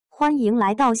欢迎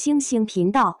来到星星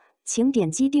频道，请点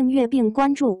击订阅并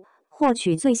关注，获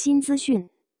取最新资讯。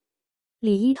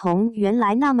李一桐原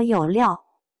来那么有料，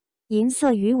银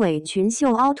色鱼尾裙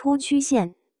秀凹凸曲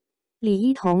线。李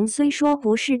一桐虽说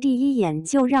不是第一眼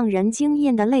就让人惊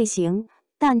艳的类型，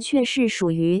但却是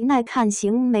属于耐看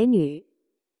型美女。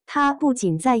她不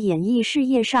仅在演艺事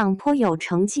业上颇有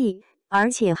成绩，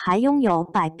而且还拥有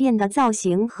百变的造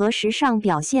型和时尚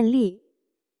表现力，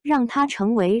让她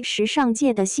成为时尚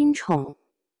界的新宠。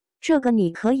这个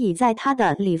你可以在她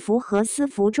的礼服和私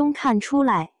服中看出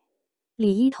来。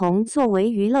李一桐作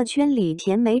为娱乐圈里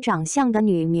甜美长相的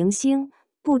女明星，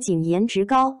不仅颜值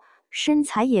高，身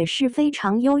材也是非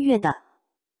常优越的。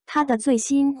她的最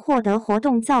新获得活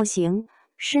动造型，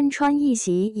身穿一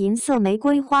袭银色玫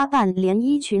瑰花瓣连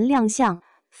衣裙亮相，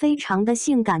非常的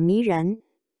性感迷人。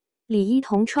李一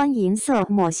桐穿银色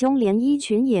抹胸连衣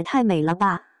裙也太美了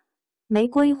吧！玫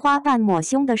瑰花瓣抹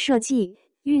胸的设计，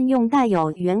运用带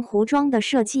有圆弧状的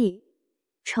设计，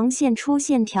呈现出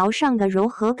线条上的柔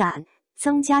和感，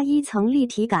增加一层立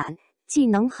体感，既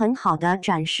能很好的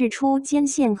展示出肩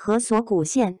线和锁骨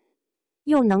线，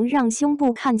又能让胸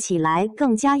部看起来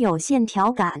更加有线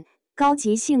条感，高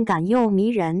级性感又迷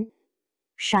人。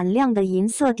闪亮的银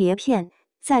色碟片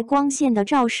在光线的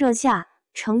照射下，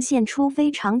呈现出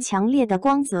非常强烈的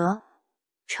光泽，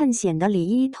衬显得李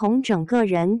一桐整个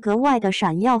人格外的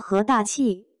闪耀和大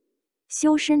气。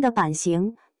修身的版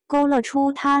型勾勒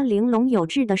出她玲珑有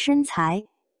致的身材，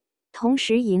同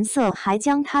时银色还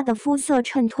将她的肤色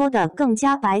衬托得更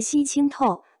加白皙清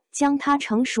透，将她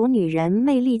成熟女人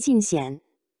魅力尽显。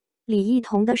李一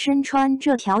桐的身穿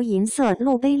这条银色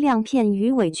露背亮片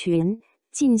鱼尾裙，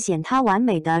尽显她完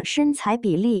美的身材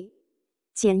比例，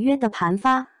简约的盘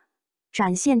发，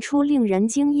展现出令人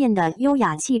惊艳的优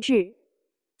雅气质。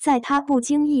在她不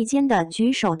经意间的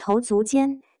举手投足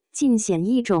间，尽显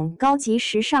一种高级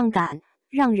时尚感，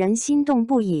让人心动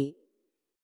不已。